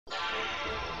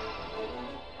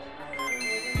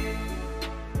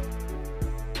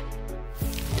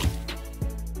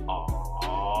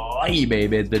Oi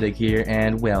baby, it's Vihtic here,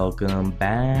 and welcome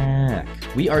back.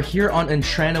 We are here on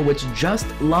Entrana, which just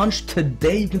launched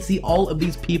today. You can see all of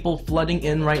these people flooding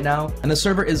in right now, and the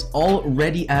server is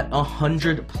already at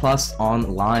 100 plus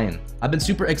online. I've been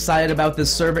super excited about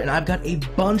this server, and I've got a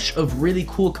bunch of really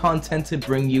cool content to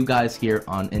bring you guys here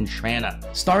on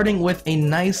Entrana. Starting with a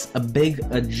nice,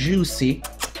 juicy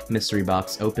mystery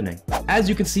box opening. As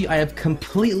you can see, I have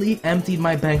completely emptied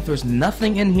my bank. There's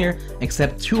nothing in here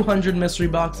except 200 mystery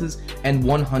boxes and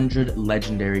 100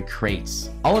 legendary crates.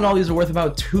 All in all, these are worth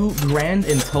about $2 grand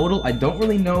in total. I don't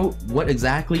really know what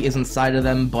exactly is inside of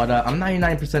them, but I'm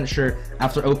 99% sure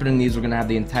after opening these, we're gonna have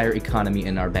the entire economy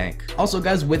in our bank. Also,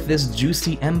 guys, with this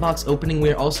juicy M-box opening,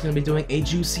 we're also gonna be doing a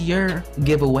juicier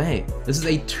giveaway. This is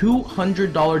a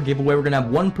 $200 giveaway. We're gonna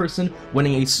have one person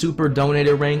winning a super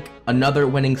donator rank, another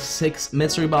winning 6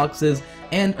 mystery boxes,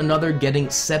 and another getting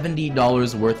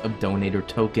 $70 worth of donator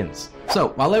tokens. So,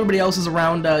 while everybody else is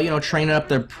around, training up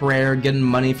their prayer, getting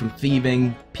money from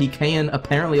thieving, PKing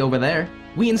apparently over there,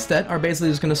 we instead are basically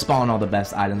just gonna spawn all the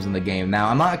best items in the game. Now,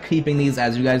 I'm not keeping these,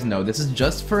 as you guys know. This is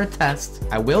just for a test.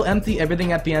 I will empty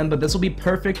everything at the end, but this will be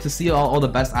perfect to see all the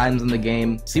best items in the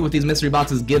game, see what these mystery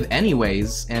boxes give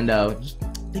anyways, and just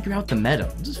figure out the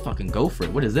meta. Just fucking go for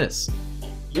it. What is this?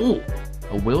 Ooh,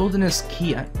 a wilderness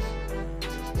key.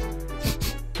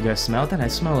 You guys smell that? I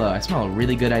smell a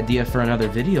really good idea for another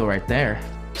video right there.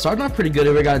 Starting off pretty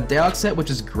good. We got a Deox set, which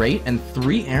is great, and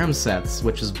 3 Aram sets,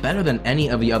 which is better than any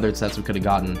of the other sets we could have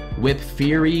gotten. Whip,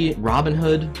 Fury, Robin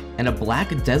Hood, and a black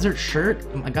desert shirt.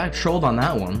 I got trolled on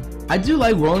that one. I do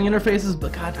like rolling interfaces,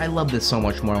 but god, I love this so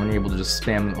much more when you're able to just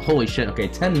spam. Holy shit, okay,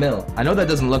 10 mil. I know that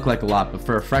doesn't look like a lot, but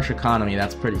for a fresh economy,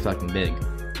 that's pretty fucking big.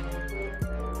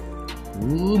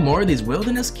 Ooh, more of these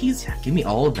wilderness keys? Yeah, give me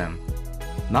all of them.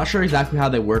 Not sure exactly how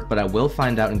they work, but I will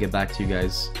find out and get back to you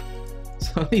guys.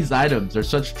 Some of these items are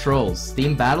such trolls.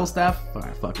 Steam battle staff?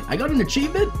 Alright, fuck it. I got an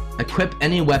achievement? Equip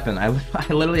any weapon. I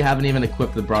literally haven't even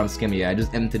equipped the bronze skimmy yet. I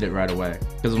just emptied it right away.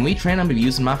 Because when we train, I'm gonna be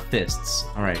using my fists.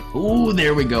 Alright. Ooh,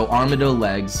 there we go. Armadillo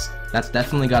legs. That's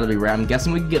definitely gotta be rare. I'm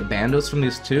guessing we can get bandos from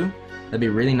these too. That'd be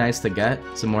really nice to get.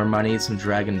 Some more money, some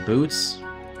dragon boots.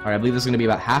 Alright, I believe this is gonna be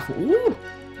about half. Ooh!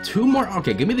 2 more.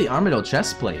 Okay, give me the armadillo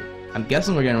chest plate. I'm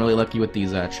guessing we're getting really lucky with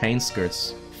these chain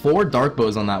skirts. 4 dark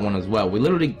bows on that one as well. We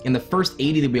literally, in the first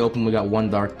 80 that we opened, we got 1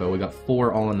 dark bow. We got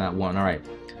 4 all in that one. Alright.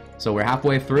 So we're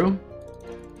halfway through.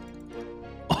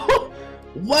 Oh!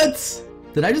 What?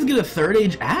 Did I just get a 3rd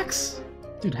age axe?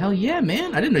 Dude, hell yeah,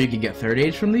 man. I didn't know you could get 3rd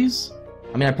age from these.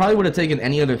 I mean, I probably would have taken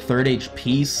any other 3rd age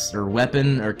piece or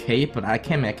weapon or cape, but I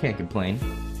can't complain.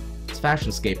 It's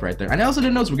fashionscape right there. And I also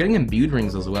didn't notice we're getting imbued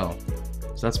rings as well.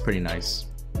 So that's pretty nice.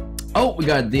 Oh, we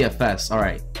got a DFS.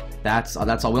 Alright. That's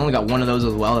all. We only got 1 of those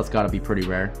as well. That's gotta be pretty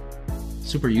rare.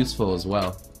 Super useful as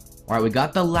well. Alright, we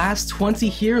got the last 20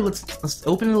 here. Let's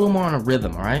open it a little more on a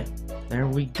rhythm, alright? There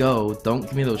we go. Don't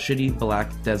give me those shitty black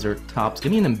desert tops.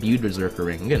 Give me an imbued berserker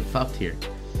ring. I'm getting fucked here.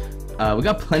 We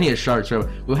got plenty of sharks.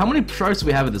 How many sharks do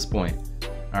we have at this point?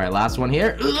 Alright, last one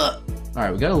here.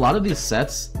 Alright, we got a lot of these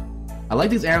sets. I like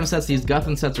these Aram sets. These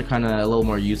Guthrin sets are kind of a little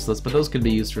more useless, but those could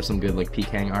be used for some good, like,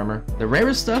 PKing armor. The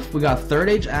rarest stuff, we got 3rd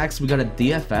age axe, we got a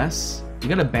DFS, we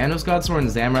got a Bandos God Sword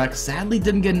and Zamrak. Sadly,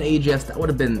 didn't get an AGS. That would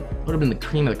have been the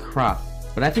cream of the crop.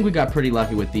 But I think we got pretty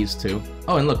lucky with these 2.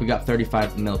 Oh, and look, we got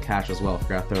 35 mil cash as well.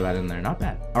 Forgot to throw that in there. Not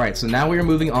bad. All right, so now we are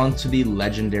moving on to the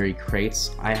legendary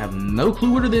crates. I have no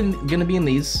clue what are gonna be in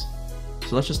these.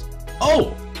 So let's just.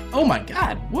 Oh my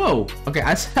god, whoa. Okay,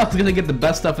 I said I was gonna get the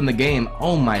best stuff in the game.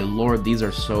 Oh my lord, these are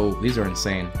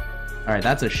insane. Alright,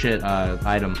 that's a shit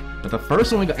item. But the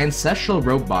first one we got, Ancestral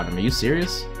Rope Bottom. Are you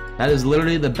serious? That is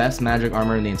literally the best magic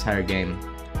armor in the entire game.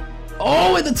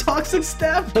 Oh, and the Toxic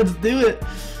Staff! Let's do it!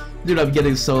 Dude, I'm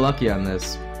getting so lucky on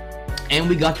this. And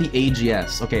we got the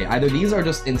AGS. Okay, either these are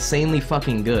just insanely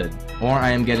fucking good, or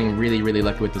I am getting really, really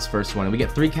lucky with this first one. And we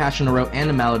get 3 cash in a row and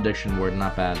a Malediction Word,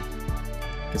 not bad.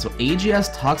 Okay, so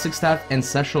AGS, Toxic Staff,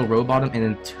 Ancestral Row Bottom, and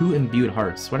then 2 Imbued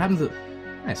Hearts. What happens to...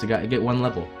 Nice, I get 1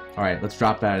 level. Alright, let's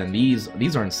drop that, and these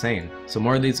are insane. So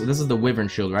more of these... This is the Wyvern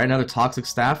Shield, right? Another Toxic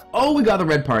Staff. Oh, we got the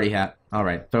red party hat.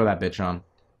 Alright, throw that bitch on.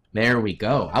 There we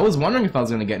go. I was wondering if I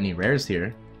was gonna get any rares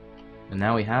here. And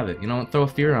now we have it. You know what? Throw a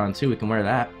Fear on, too. We can wear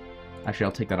that. Actually,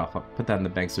 I'll take that off. I'll put that in the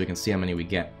bank so we can see how many we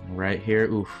get. Right here.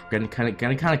 Oof. Getting kind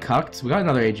of cucked. We got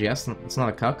another AGS. It's not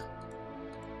a cuck.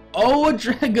 Oh, a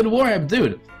Dragon Warhammer,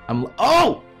 dude!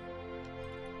 Oh!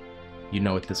 You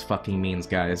know what this fucking means,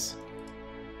 guys.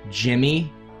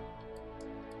 Jimmy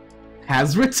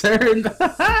has returned! Look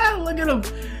at him!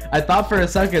 I thought for a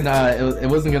second it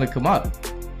wasn't gonna come up.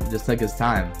 It just took his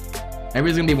time.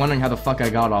 Everybody's gonna be wondering how the fuck I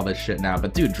got all this shit now.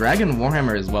 But dude, Dragon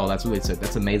Warhammer as well, that's really sick.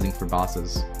 That's amazing for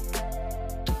bosses.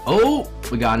 Oh,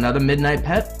 we got another midnight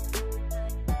pet.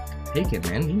 Take it,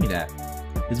 man. Give me that.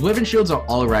 These Wyvern shields are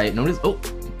alright. Notice, oh,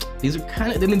 these are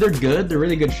kind of, I mean, they're good. They're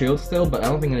really good shields still, but I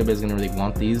don't think anybody's gonna really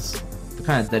want these. They're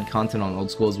kind of dead content on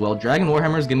old school as well. Dragon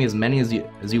Warhammers, give me as many as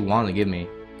you want to give me.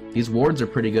 These wards are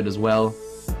pretty good as well.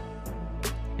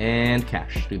 And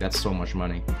cash. Dude, that's so much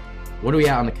money. What are we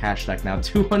at on the cash stack now?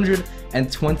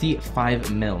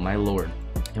 225 mil, my lord.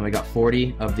 And we got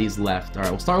 40 of these left.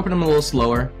 Alright, we'll start opening them a little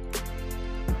slower.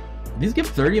 These give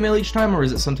 30 mil each time, or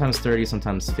is it sometimes 30,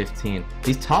 sometimes 15?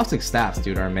 These toxic staffs,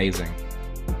 dude, are amazing.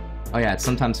 Oh yeah, it's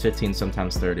sometimes 15,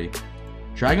 sometimes 30.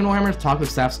 Dragon Warhammer's toxic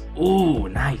staffs. Ooh,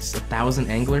 nice. 1,000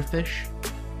 anglerfish.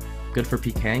 Good for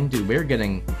PKing. Dude, we're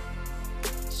getting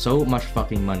so much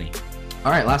fucking money.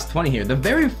 Alright, last 20 here. The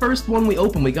very first one we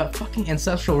opened, we got fucking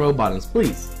Ancestral Road Bottoms.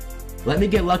 Please, let me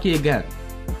get lucky again.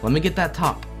 Let me get that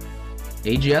top.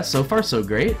 AGS, so far so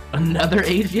great. Another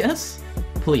AGS?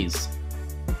 Please.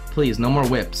 Please, no more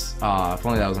whips. If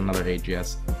only that was another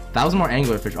AGS. 1,000 more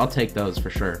anglerfish, I'll take those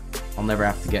for sure. I'll never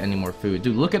have to get any more food.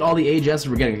 Dude, look at all the AGS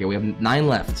we're getting. Okay, we have 9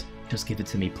 left. Just give it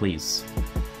to me, please.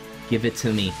 Give it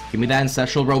to me. Give me that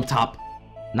Ancestral Robe Top.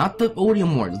 Not the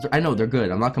Odium wards. I know, they're good.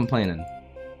 I'm not complaining.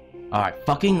 Alright,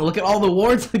 fucking look at all the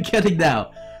wards I'm getting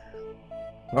now.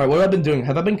 Alright, what have I been doing?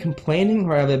 Have I been complaining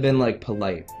or have I been, like,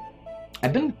 polite?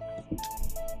 I've been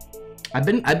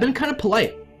kind of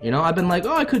polite. You know, I've been like,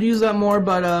 oh, I could use that more,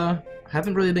 but,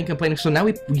 haven't really been complaining. So now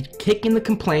we kick in the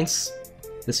complaints.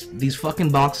 These fucking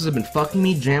boxes have been fucking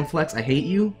me. Jamflex, I hate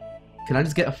you. Can I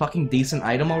just get a fucking decent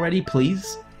item already,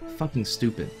 please? Fucking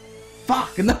stupid.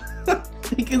 Fuck! No!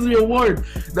 He gives me a award!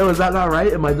 No, is that not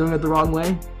right? Am I doing it the wrong way?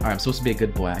 Alright, I'm supposed to be a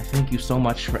good boy. I thank you so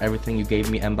much for everything you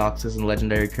gave me, Mboxes and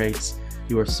legendary crates.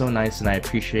 You are so nice and I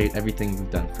appreciate everything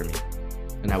you've done for me.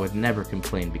 And I would never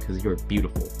complain because you're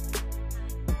beautiful.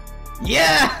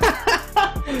 Yeah!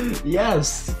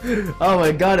 Yes! Oh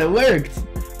my god, it worked!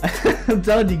 I'm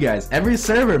telling you guys, every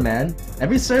server, man,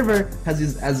 every server has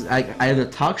these, I either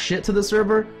talk shit to the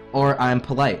server or I'm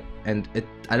polite, and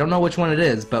I don't know which one it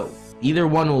is, but either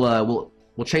one will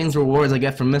change the rewards I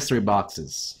get from mystery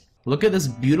boxes. Look at this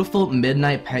beautiful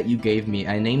midnight pet you gave me.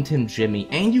 I named him Jimmy,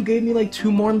 and you gave me like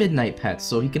 2 more midnight pets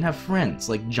so he can have friends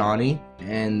like Johnny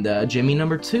and Jimmy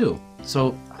number 2.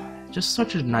 So just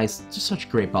such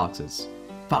great boxes.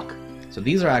 Fuck. So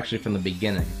these are actually from the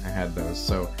beginning. I had those.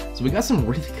 So we got some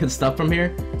really good stuff from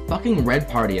here. Fucking Red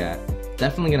Party at.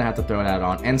 Definitely gonna have to throw that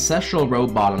on. Ancestral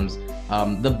Robe Bottoms.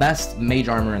 The best mage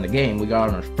armor in the game. We got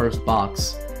on our first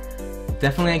box.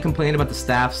 Definitely ain't complaining about the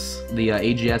staffs, the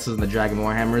AGSs, and the Dragon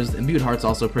Warhammers. Imbued Heart's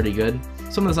also pretty good.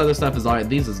 Some of this other stuff is alright.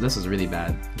 This is really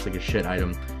bad. It's like a shit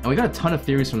item. And we got a ton of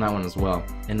theories from that one as well.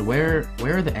 And where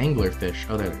are the anglerfish?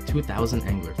 Oh, there are 2,000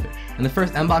 anglerfish. In the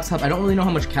first Mbox hub, I don't really know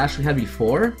how much cash we had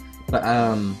before, but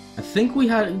I think we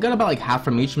got about like half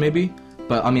from each maybe.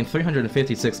 But I mean,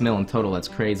 356 mil in total. That's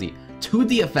crazy. 2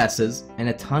 DFSs and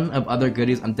a ton of other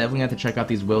goodies. I'm definitely gonna have to check out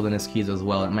these wilderness keys as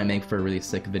well. It might make for a really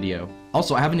sick video.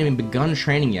 Also, I haven't even begun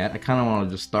training yet. I kind of want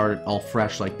to just start it all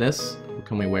fresh like this. What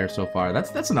can we wear so far?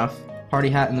 That's enough. Party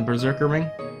hat and the berserker ring.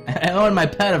 Oh, and my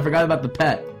pet. I forgot about the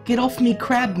pet. Get off me,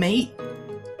 crab, mate.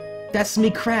 That's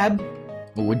me, crab.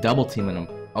 Oh, we're double teaming him.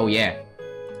 Oh yeah.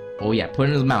 Oh yeah. Put it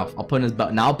in his mouth. I'll put it in his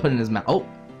butt. Now I'll put it in his mouth. Oh,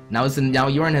 now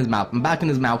you're in his mouth. I'm back in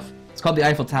his mouth. It's called the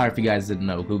Eiffel Tower. If you guys didn't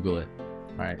know, Google it.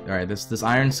 Alright, this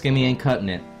iron skimmy ain't cutting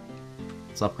it.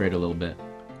 Let's upgrade a little bit.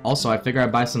 Also, I figure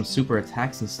I'd buy some super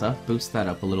attacks and stuff, boost that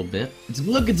up a little bit.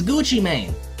 Look, it's Gucci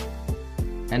Mane!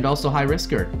 And also High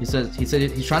Risker. He said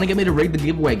he's trying to get me to rig the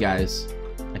giveaway, guys.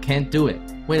 I can't do it.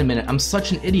 Wait a minute, I'm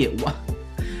such an idiot. What?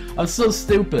 I'm so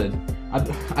stupid.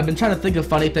 I've been trying to think of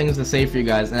funny things to say for you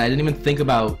guys, and I didn't even think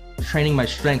about training my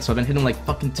strength, so I've been hitting like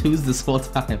fucking 2s this whole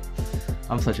time.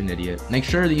 I'm such an idiot. Make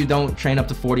sure that you don't train up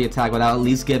to 40 attack without at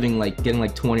least getting like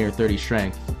 20 or 30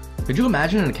 strength. Could you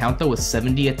imagine an account though with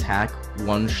 70 attack,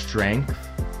 1 strength?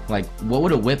 Like, what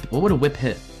would a whip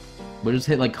hit? Would it just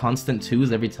hit like constant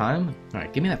 2s every time?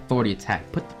 Alright, give me that 40 attack.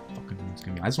 Put the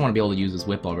fucking I just want to be able to use this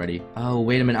whip already. Oh,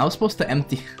 wait a minute. I was supposed to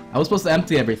empty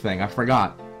everything. I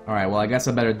forgot. Alright, well I guess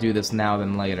I better do this now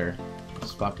than later.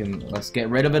 Let's get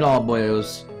rid of it all,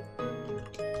 boyos.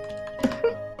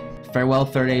 Farewell,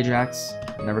 3rd Ajax.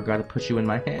 Never gotta put you in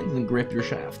my hands and grip your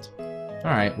shaft.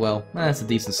 Alright, well, that's a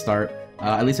decent start.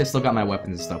 At least I still got my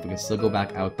weapons and stuff. We can still go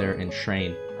back out there and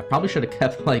train. I probably should have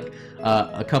kept, like,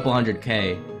 a couple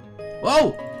 100k.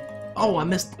 Whoa! Oh, I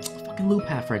missed a fucking loop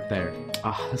half right there.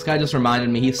 Oh, this guy just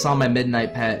reminded me. He saw my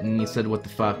midnight pet and he said, what the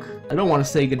fuck? I don't want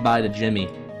to say goodbye to Jimmy.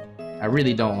 I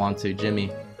really don't want to,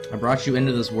 Jimmy. I brought you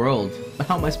into this world. But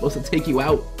how am I supposed to take you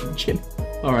out, Jimmy?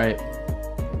 Alright.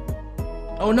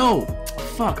 Oh no!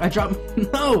 fuck, I dropped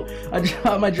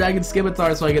my Dragon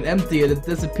Scimitar so I could empty it. It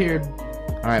disappeared.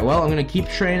 Alright, well, I'm gonna keep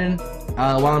training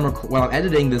while I'm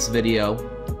editing this video.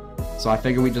 So I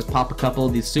figure we just pop a couple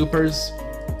of these supers.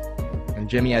 And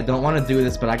Jimmy, I don't want to do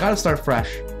this, but I gotta start fresh.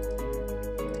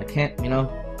 I can't, you know,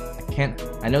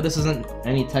 I know this isn't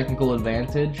any technical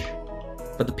advantage,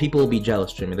 but the people will be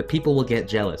jealous, Jimmy. The people will get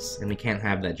jealous, and we can't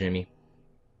have that, Jimmy.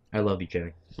 I love you,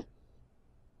 Jimmy.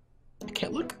 I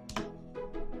can't look.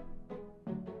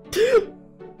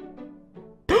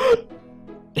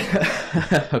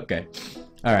 Okay.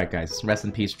 Alright, guys. Rest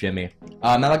in peace, Jimmy.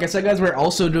 Now, like I said, guys, we're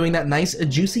also doing that nice,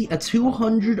 juicy,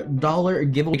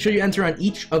 $200 giveaway. Make sure you enter on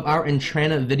each of our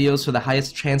Entrana videos for the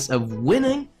highest chance of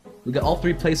winning. We got all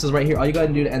 3 places right here. All you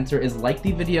gotta do to enter is like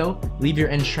the video, leave your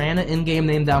Entrana in-game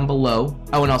name down below.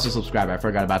 Oh, and also subscribe. I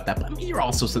forgot about that. But I mean, you're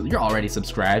already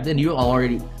subscribed, and you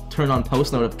already turned on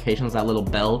post notifications, that little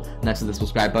bell next to the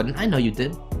subscribe button. I know you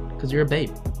did, because you're a babe.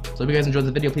 So if you guys enjoyed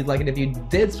the video, please like it. If you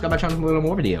did, subscribe to my channel for a little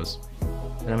more videos.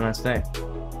 And have a nice day.